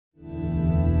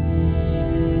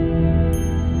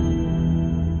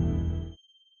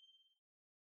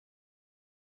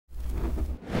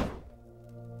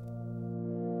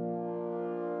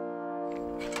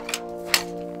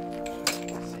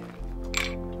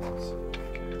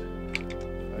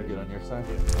your side.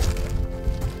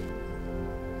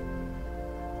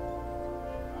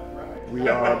 We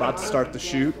are about to start the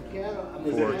shoot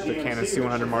for the Canon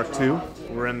C100 Mark II.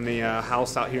 We're in the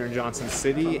house out here in Johnson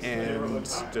City, and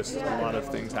just a lot of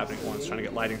things happening at once, trying to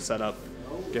get lighting set up,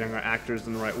 getting our actors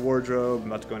in the right wardrobe. I'm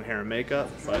about to go in hair and makeup,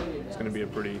 but it's going to be a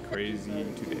pretty crazy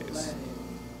 2 days.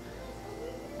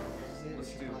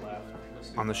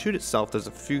 On the shoot itself, there's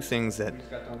a few things that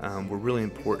were really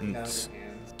important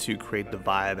to create the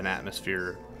vibe and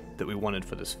atmosphere that we wanted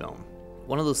for this film.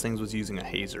 One of those things was using a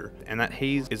hazer, and that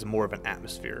haze is more of an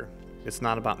atmosphere. It's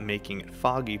not about making it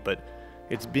foggy, but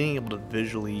it's being able to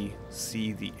visually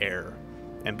see the air.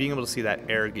 And being able to see that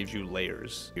air gives you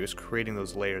layers. It was creating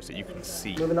those layers that you can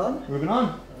see. Moving on? Moving on.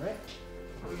 All right.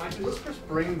 Let's just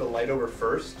bring the light over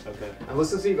first. Okay. And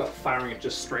let's see about firing it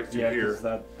just straight through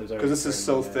here. Because this is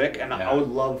so thick, and I would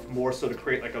love more so to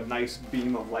create like a nice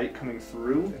beam of light coming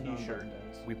through.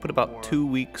 We put about 2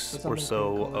 weeks or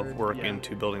so of work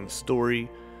into building the story,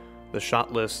 the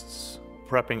shot lists,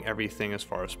 prepping everything as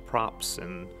far as props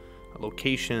and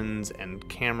locations and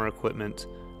camera equipment.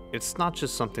 It's not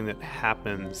just something that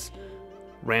happens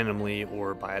randomly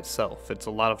or by itself. It's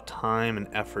a lot of time and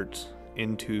effort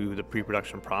into the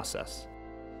pre-production process.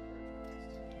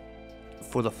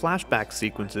 For the flashback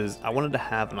sequences, I wanted to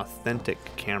have an authentic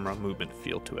camera movement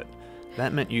feel to it.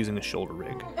 That meant using a shoulder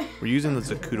rig. We're using the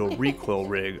Zacuto recoil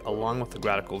rig along with the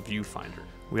Gratical viewfinder.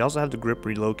 We also have the grip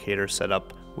relocator set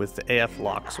up with the AF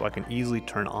lock so I can easily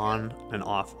turn on and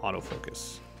off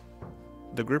autofocus.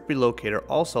 The grip relocator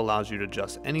also allows you to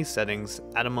adjust any settings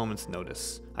at a moment's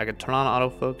notice. I could turn on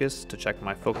autofocus to check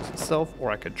my focus itself,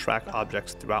 or I could track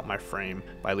objects throughout my frame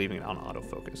by leaving it on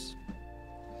autofocus.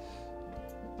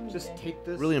 Just take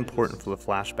this. Really important for the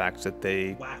flashbacks that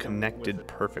they connected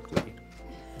perfectly.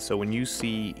 So when you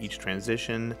see each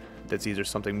transition, that's either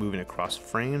something moving across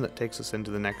frame that takes us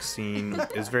into the next scene,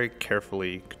 is very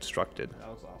carefully constructed. That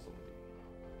was awesome.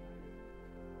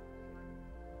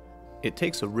 It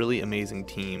takes a really amazing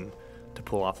team to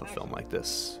pull off a film like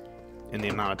this, in the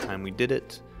amount of time we did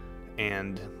it,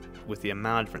 and with the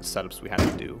amount of different setups we had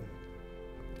to do.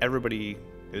 Everybody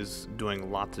is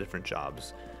doing lots of different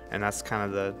jobs, and that's kind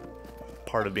of the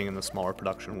part of being in the smaller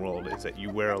production world, is that you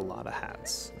wear a lot of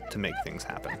hats to make things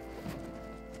happen.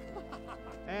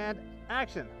 And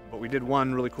action. But we did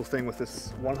one really cool thing with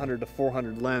this 100 to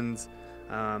 400 lens,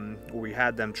 where we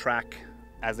had them track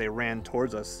as they ran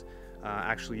towards us,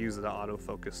 actually use the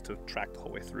autofocus to track the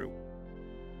whole way through.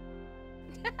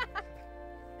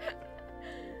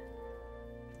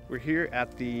 We're here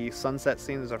at the sunset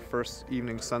scene. This is our first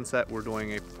evening sunset. We're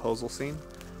doing a proposal scene.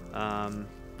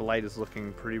 The light is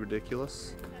looking pretty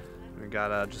ridiculous. We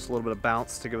got just a little bit of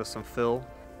bounce to give us some fill.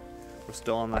 We're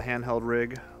still on the handheld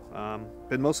rig.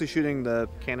 Been mostly shooting the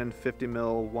Canon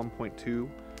 50mm 1.2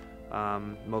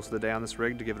 most of the day on this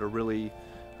rig to give it a really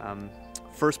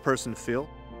first-person feel.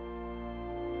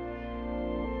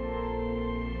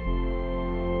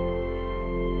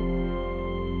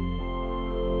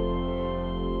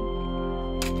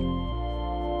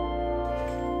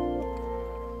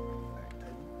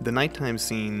 The nighttime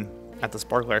scene at the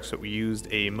Sparkler exit, we used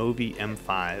a Movi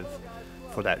M5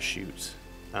 for that shoot.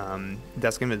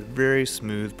 That's going to be a very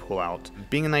smooth pull-out.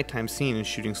 Being a nighttime scene and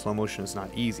shooting slow motion is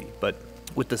not easy, but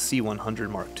with the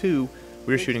C100 Mark II,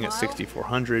 we were shooting at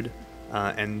 6400,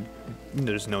 and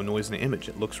there's no noise in the image.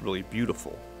 It looks really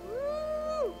beautiful.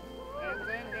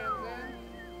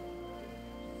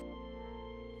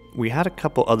 We had a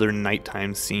couple other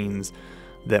nighttime scenes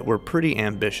that were pretty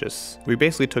ambitious. We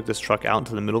basically took this truck out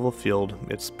into the middle of a field.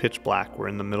 It's pitch black. We're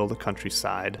in the middle of the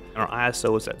countryside. Our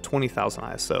ISO is at 20,000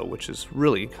 ISO, which is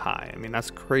really high. I mean,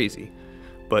 that's crazy.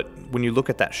 But when you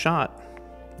look at that shot,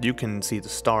 you can see the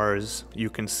stars. You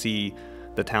can see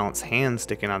the talent's hand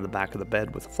sticking out of the back of the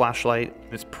bed with a flashlight.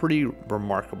 It's pretty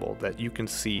remarkable that you can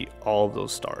see all of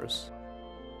those stars.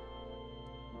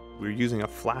 We're using a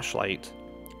flashlight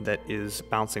that is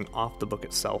bouncing off the book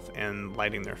itself and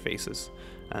lighting their faces.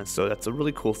 So that's a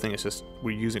really cool thing. It's just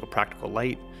we're using a practical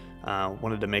light,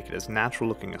 wanted to make it as natural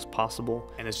looking as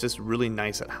possible, and it's just really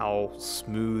nice at how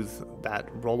smooth that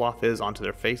roll-off is onto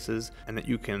their faces, and that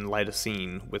you can light a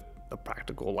scene with a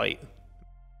practical light.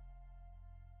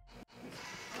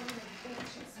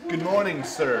 Good morning,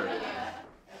 sir.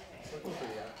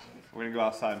 We're gonna go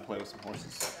outside and play with some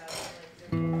horses.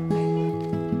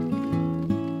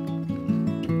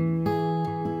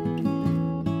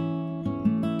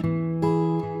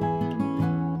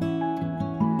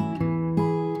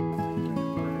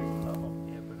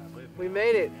 We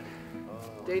made it.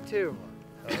 Day 2.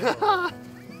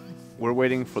 We're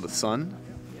waiting for the sun.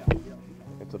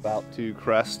 It's about to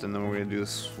crest, and then we're gonna do a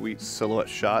sweet silhouette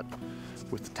shot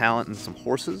with the talent and some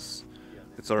horses.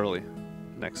 It's early,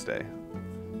 next day,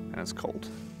 and it's cold.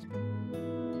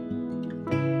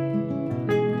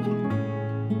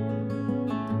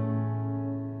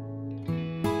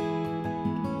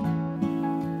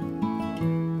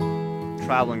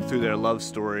 Traveling through their love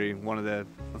story, one of the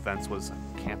events was a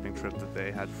camping trip that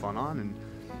they had fun on, and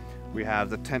we have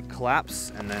the tent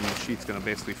collapse, and then the sheet's gonna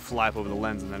basically fly up over the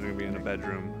lens, and then they're gonna be in a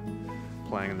bedroom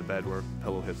playing in the bed where a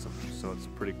pillow hits them. So it's a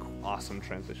pretty awesome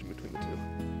transition between the two.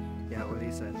 Yeah, what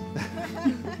he said.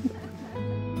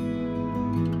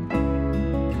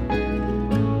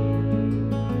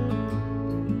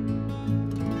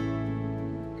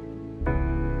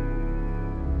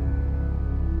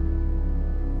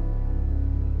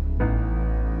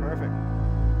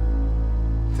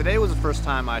 Today was the first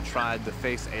time I tried the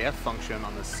Face AF function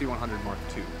on the C100 Mark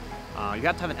II. You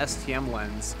have to have an STM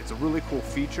lens. It's a really cool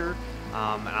feature,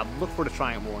 and I look forward to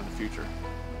trying it more in the future.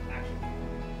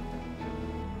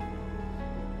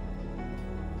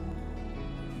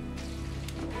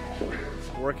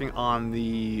 Working on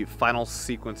the final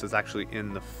sequence that's actually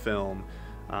in the film,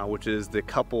 which is the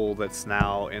couple that's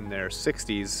now in their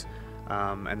 60s,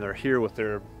 and they're here with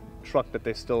their truck that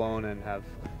they still own and have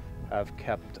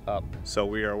kept up. So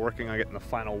we are working on getting the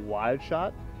final wide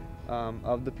shot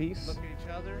of the piece. Look at each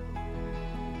other.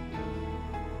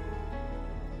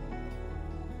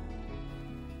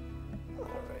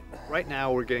 Right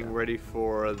now we're getting ready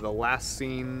for the last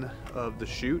scene of the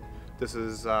shoot. This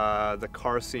is the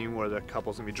car scene where the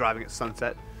couple's gonna be driving at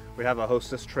sunset. We have a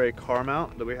Hostess tray car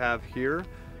mount that we have here.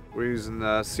 We're using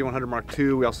the C100 Mark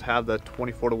II. We also have the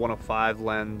 24-105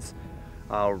 lens.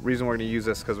 Reason we're going to use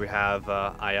this because we have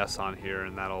IS on here,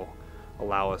 and that'll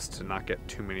allow us to not get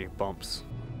too many bumps.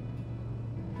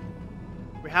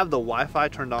 We have the Wi-Fi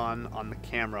turned on the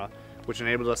camera, which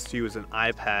enables us to use an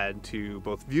iPad to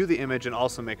both view the image and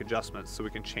also make adjustments. So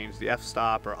we can change the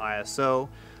f-stop or ISO.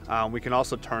 We can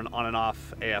also turn on and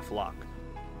off AF lock.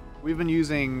 We've been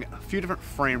using a few different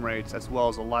frame rates as well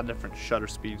as a lot of different shutter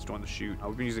speeds during the shoot.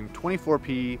 We've been using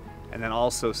 24p and then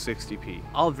also 60p.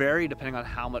 I'll vary depending on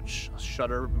how much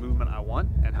shutter movement I want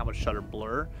and how much shutter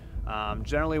blur.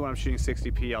 Generally when I'm shooting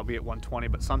 60p, I'll be at 120,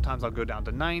 but sometimes I'll go down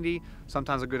to 90,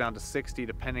 sometimes I'll go down to 60,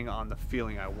 depending on the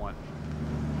feeling I want.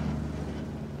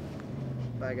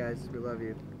 Bye guys, we love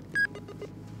you.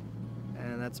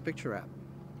 And that's picture wrap.